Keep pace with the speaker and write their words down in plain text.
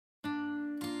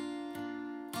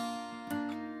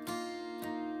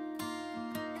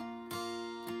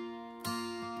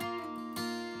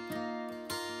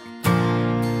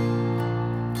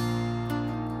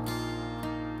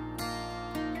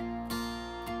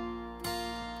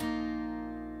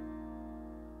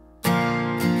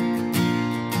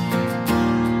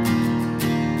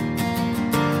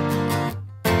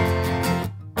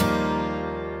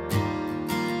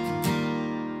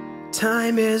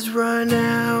time has run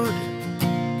out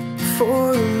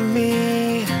for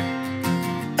me.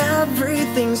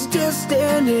 Everything's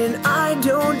distant and I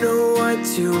don't know what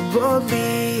to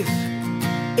believe.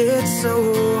 It's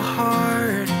so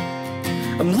hard.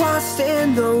 I'm lost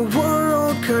in the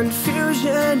world,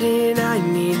 confusion, and I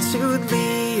need to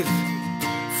leave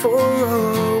for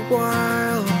a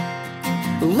while.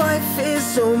 Life is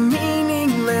so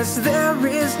meaningless, there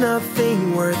is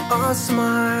nothing worth a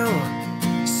smile.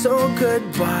 So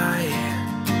goodbye,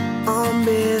 I'll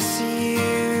miss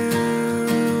you.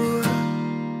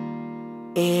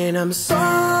 And I'm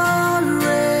sorry,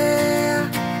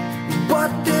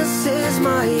 but this is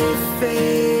my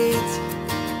fate.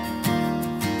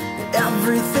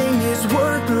 Everything is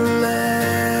worthless.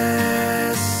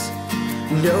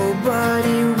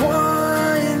 Nobody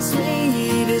wants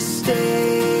me to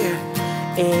stay.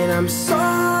 And I'm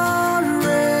sorry,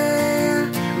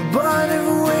 but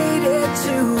I've waited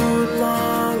too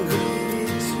long.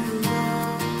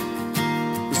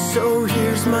 So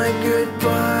here's my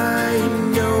goodbye.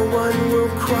 No one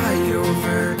will cry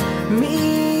over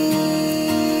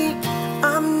me.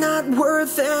 I'm not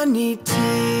worth any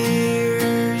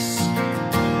tears.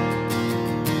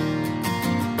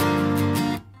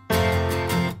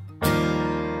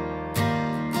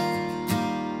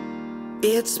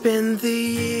 It's been the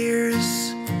years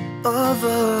of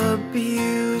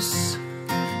abuse,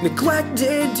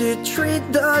 neglected to treat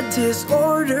the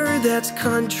disorder that's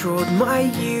controlled my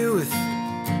youth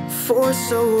for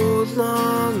so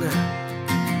long.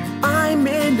 I'm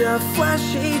in a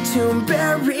fleshy tomb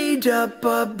buried up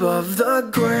above the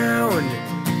ground.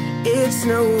 It's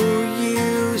no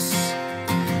use.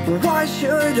 Why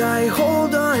should I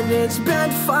hold on? It's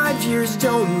been 5 years,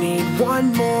 don't need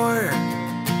one more.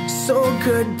 So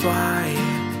goodbye,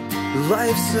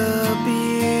 life's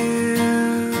abuse.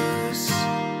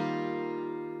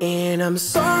 And I'm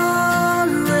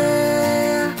sorry,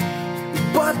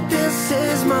 but this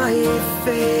is my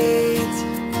fate.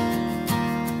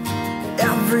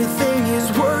 Everything is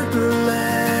worthless.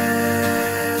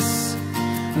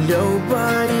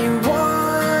 Nobody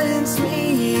wants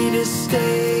me to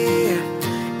stay.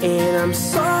 And I'm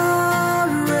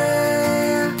sorry,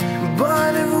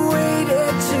 but I've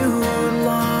waited too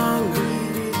long.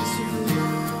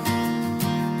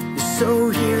 So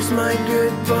here's my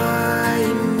goodbye.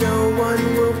 No one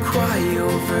will cry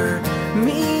over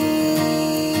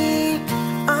me.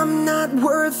 I'm not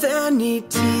worth any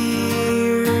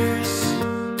tears.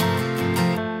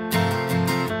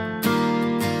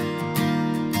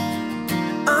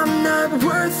 I'm not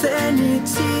worth any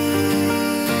tears.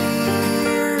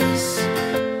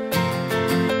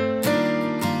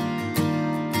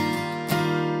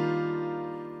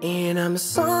 And I'm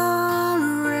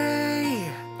sorry,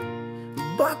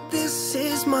 but this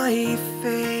is my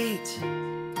fate.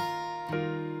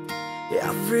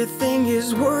 Everything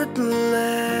is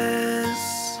worthless.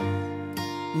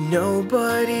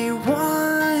 Nobody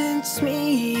wants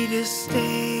me to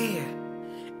stay.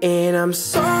 And I'm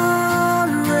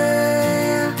sorry,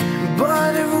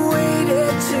 but I've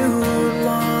waited too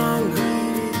long.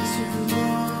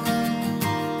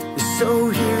 So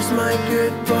here's my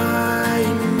goodbye.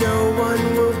 No one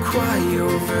will cry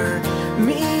over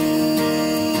me.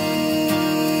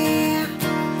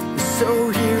 So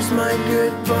here's my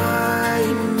goodbye.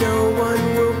 No one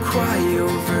will cry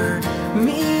over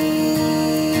me.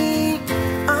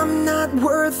 I'm not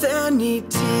worth any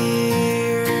tears.